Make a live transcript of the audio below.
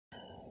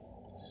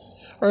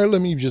All right,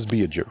 let me just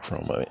be a jerk for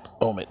a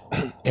moment.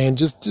 And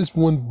just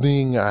one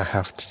thing I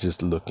have to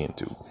just look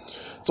into.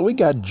 So we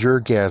got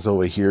jerk ass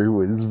over here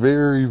who is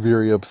very,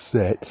 very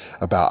upset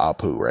about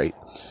Apu, right?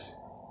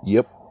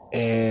 Yep.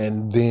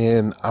 And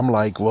then I'm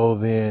like, well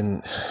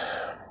then,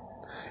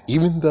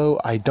 even though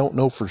I don't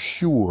know for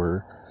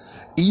sure,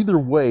 either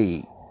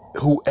way,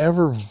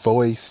 whoever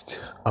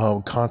voiced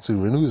Khonshu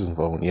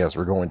Vnucenphone, yes,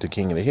 we're going to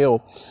King of the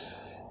Hill.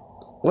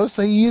 Let's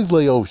say he is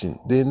Laotian,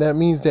 then that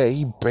means that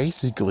he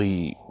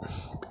basically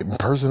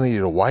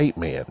impersonated a white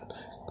man,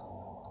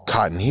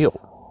 Cotton Hill.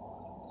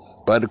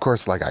 But of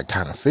course, like I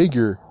kind of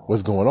figure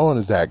what's going on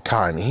is that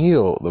Cotton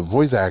Hill, the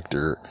voice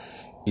actor,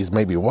 is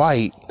maybe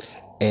white,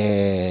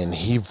 and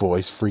he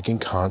voiced freaking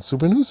Khonshu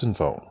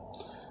Vnucenphone.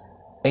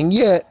 And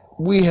yet,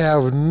 we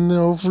have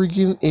no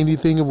freaking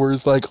anything where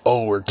it's like,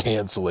 oh, we're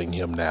canceling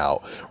him now.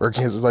 We're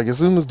canceling. Like, as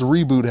soon as the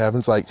reboot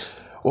happens, like,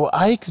 well,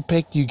 I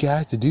expect you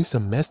guys to do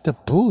some messed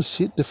up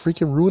bullshit to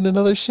freaking ruin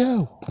another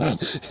show.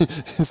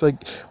 It's like,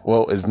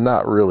 well, it's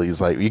not really. It's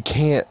like, you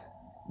can't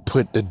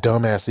put the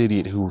dumbass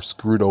idiot who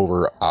screwed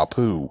over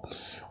Apu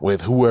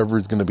with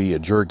whoever's going to be a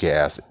jerk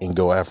ass and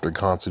go after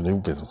Khonshu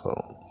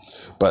Vnucenphone.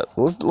 But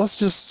let's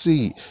just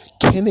see,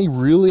 can they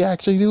really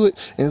actually do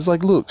it? And it's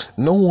like, look,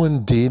 no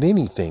one did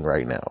anything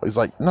right now. It's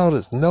like,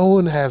 notice, no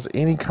one has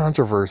any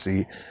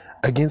controversy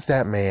against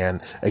that man,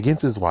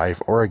 against his wife,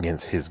 or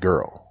against his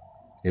girl,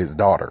 his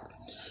daughter.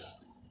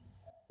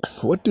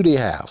 What do they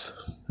have?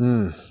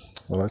 Well,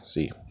 let's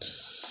see.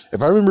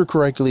 If I remember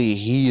correctly,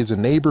 he is a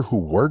neighbor who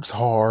works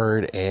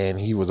hard, and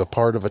he was a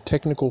part of a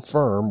technical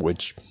firm,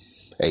 which,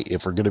 hey,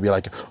 if we're going to be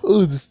like,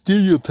 oh, the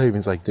stereotyping,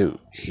 it's like, dude,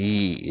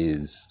 he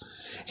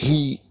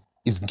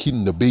is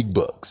getting the big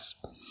bucks.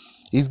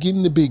 He's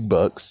getting the big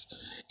bucks.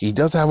 He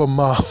does have a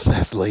mom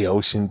that's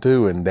Laotian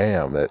too, and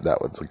damn, that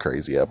was a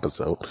crazy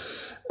episode.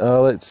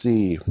 Let's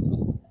see.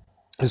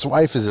 His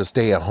wife is a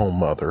stay-at-home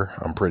mother,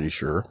 I'm pretty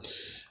sure.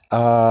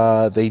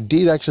 They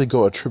did actually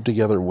go a trip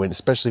together,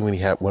 especially when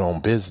he went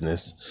on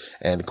business.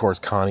 And of course,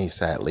 Connie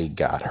sadly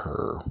got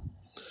her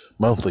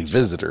monthly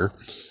visitor.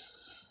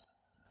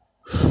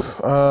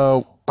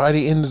 By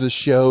the end of the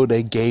show,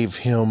 they gave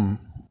him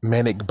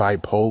manic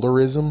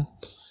bipolarism.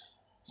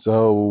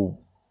 So,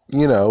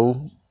 you know,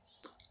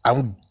 I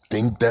don't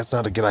think that's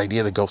not a good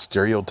idea to go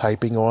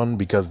stereotyping on,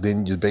 because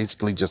then you're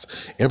basically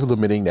just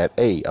implementing that,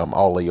 hey,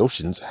 all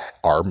Laotians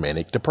are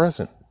manic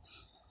depressant.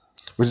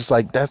 Which is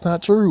like, that's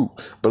not true.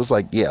 But it's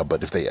like, yeah,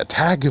 but if they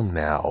attack him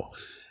now,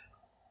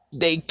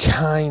 they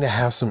kind of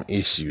have some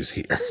issues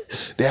here.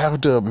 They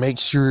have to make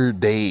sure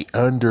they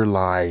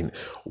underline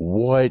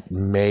what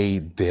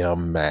made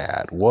them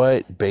mad,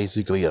 what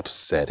basically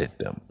upsetted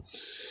them.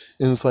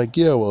 And it's like,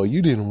 yeah, well,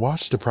 you didn't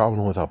watch the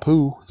problem with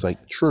Apu. It's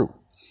like, true.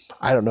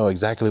 I don't know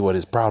exactly what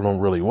his problem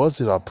really was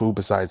with Apu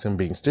besides him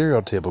being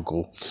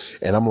stereotypical.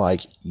 And I'm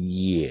like,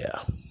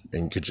 yeah.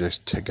 And you could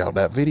just check out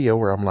that video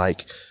where I'm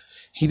like,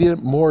 he did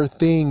more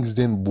things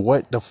than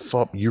what the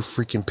fuck you're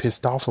freaking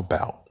pissed off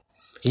about.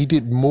 He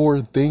did more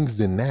things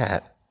than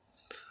that.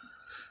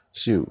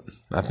 Shoot,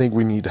 I think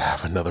we need to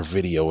have another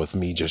video with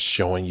me just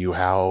showing you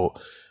how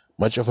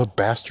much of a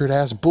bastard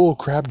ass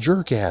bullcrap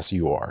jerk ass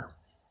you are.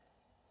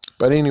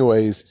 But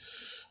anyways,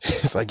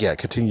 it's like, yeah,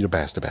 continue to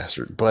bash the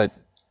bastard. But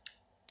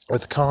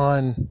with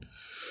Khan,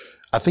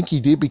 I think he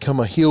did become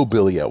a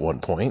hillbilly at one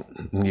point.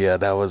 Yeah,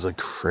 that was a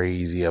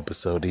crazy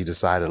episode. He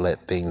decided to let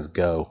things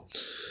go.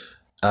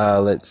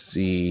 Let's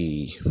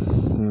see.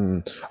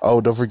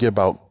 Oh, don't forget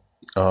about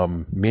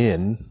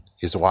Min,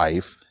 his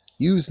wife.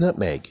 Use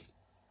nutmeg.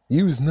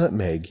 Use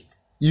nutmeg.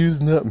 Use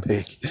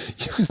nutmeg.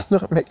 Use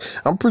nutmeg.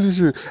 I'm pretty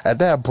sure at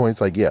that point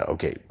it's like, yeah,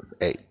 okay.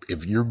 Hey,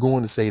 if you're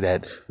going to say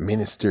that Min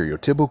is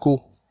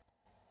stereotypical,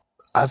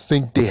 I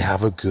think they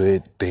have a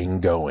good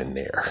thing going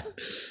there.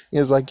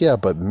 It's like, yeah,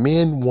 but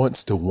Min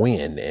wants to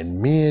win,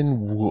 and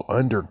Min will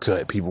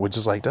undercut people, which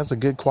is like, that's a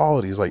good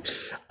quality. It's like,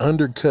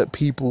 undercut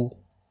people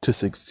to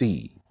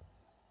succeed.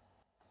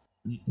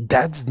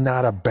 That's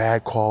not a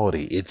bad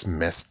quality. It's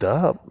messed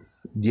up.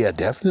 Yeah,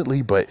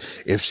 definitely. But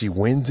if she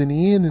wins in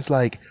the end, it's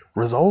like,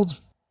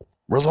 results.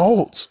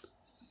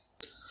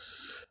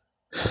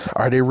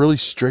 Are they really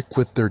strict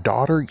with their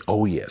daughter?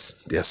 Oh,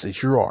 yes. Yes, they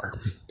sure are.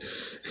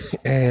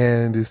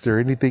 And is there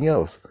anything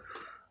else?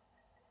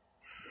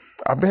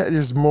 I bet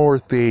there's more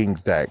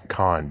things that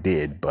Khan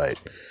did,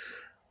 but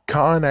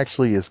Khan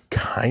actually is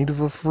kind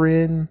of a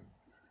friend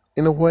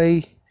in a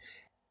way.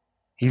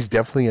 He's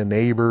definitely a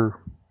neighbor.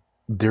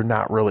 They're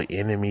not really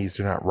enemies.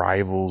 They're not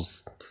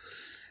rivals.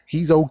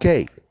 He's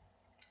okay.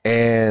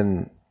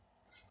 And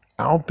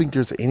I don't think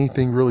there's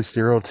anything really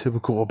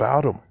stereotypical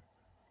about him.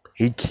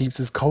 He keeps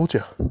his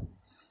culture.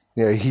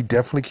 Yeah, he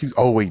definitely keeps.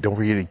 Oh wait, don't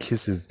forget he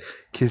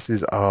kisses.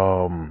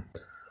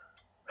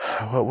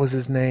 What was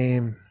his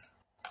name?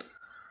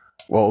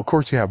 Well, of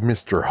course you have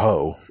Mr.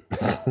 Ho,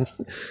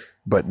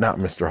 but not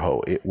Mr.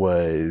 Ho. It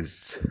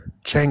was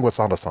Chang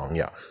Wasana-song.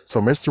 Yeah, so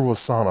Mr.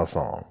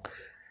 Wasana-song.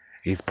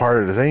 He's part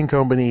of the same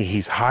company.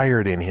 He's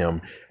hired in him,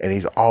 and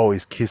he's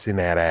always kissing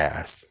that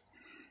ass.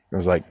 It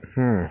was like,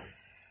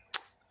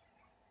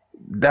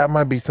 that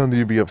might be something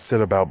to be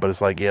upset about, but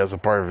it's like, yeah, it's a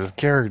part of his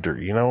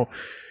character, you know?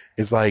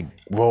 It's like,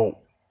 well,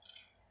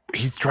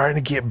 he's trying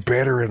to get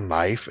better in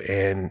life,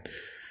 and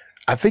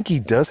I think he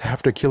does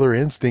have the killer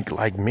instinct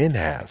like Min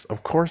has.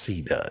 Of course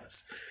he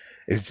does.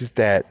 It's just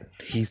that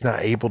he's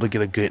not able to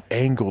get a good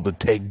angle to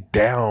take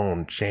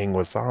down Chang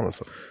Wasana.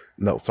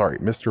 No, sorry,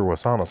 Mr.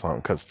 Wasana-san,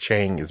 because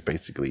Chang is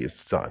basically his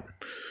son.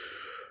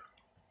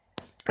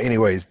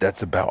 Anyways,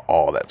 that's about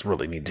all that's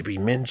really need to be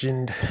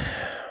mentioned.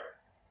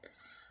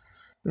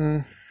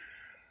 I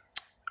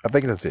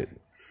think that's it.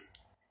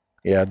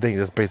 Yeah, I think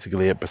that's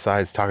basically it.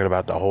 Besides talking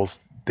about the whole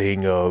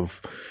thing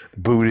of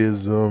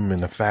Buddhism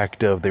and the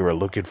fact of they were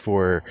looking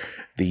for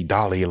the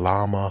Dalai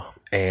Lama,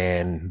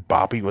 and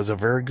Bobby was a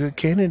very good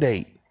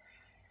candidate.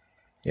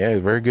 Yeah, a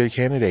very good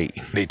candidate.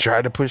 They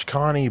tried to push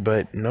Connie,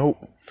 but nope.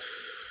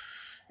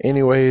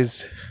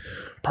 Anyways,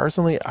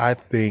 personally, I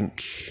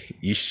think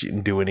you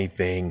shouldn't do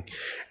anything.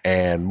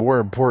 And more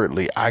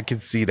importantly, I can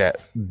see that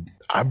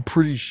I'm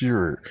pretty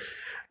sure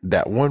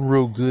that one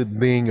real good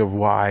thing of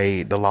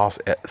why the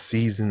lost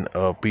season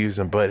of Beavis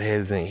and Butthead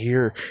isn't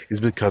here is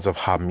because of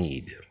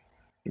Hamid.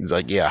 He's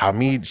like, yeah,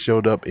 Hamid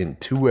showed up in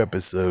 2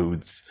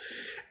 episodes,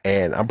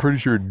 and I'm pretty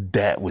sure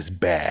that was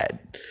bad.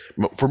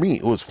 But for me,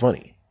 it was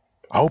funny.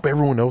 I hope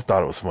everyone else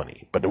thought it was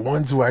funny, but the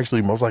ones who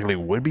actually most likely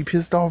would be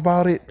pissed off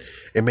about it,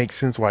 it makes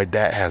sense why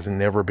that has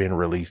never been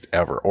released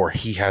ever, or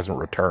he hasn't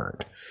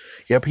returned.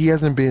 Yep, he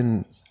hasn't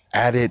been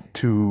added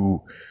to,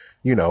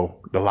 you know,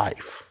 the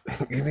life.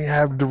 He didn't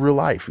have the real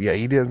life. Yeah,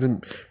 he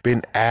hasn't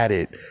been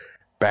added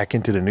back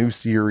into the new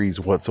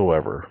series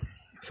whatsoever.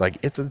 It's like,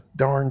 it's a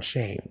darn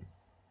shame.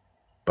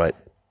 But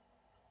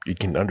you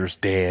can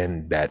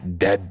understand that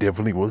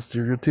definitely was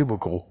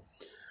stereotypical.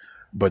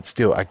 But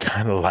still, I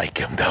kind of like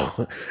him, though.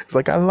 It's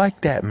like, I like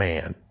that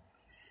man.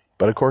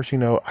 But of course, you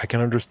know, I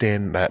can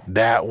understand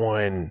that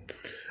one,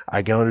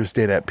 I can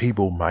understand that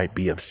people might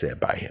be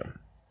upset by him.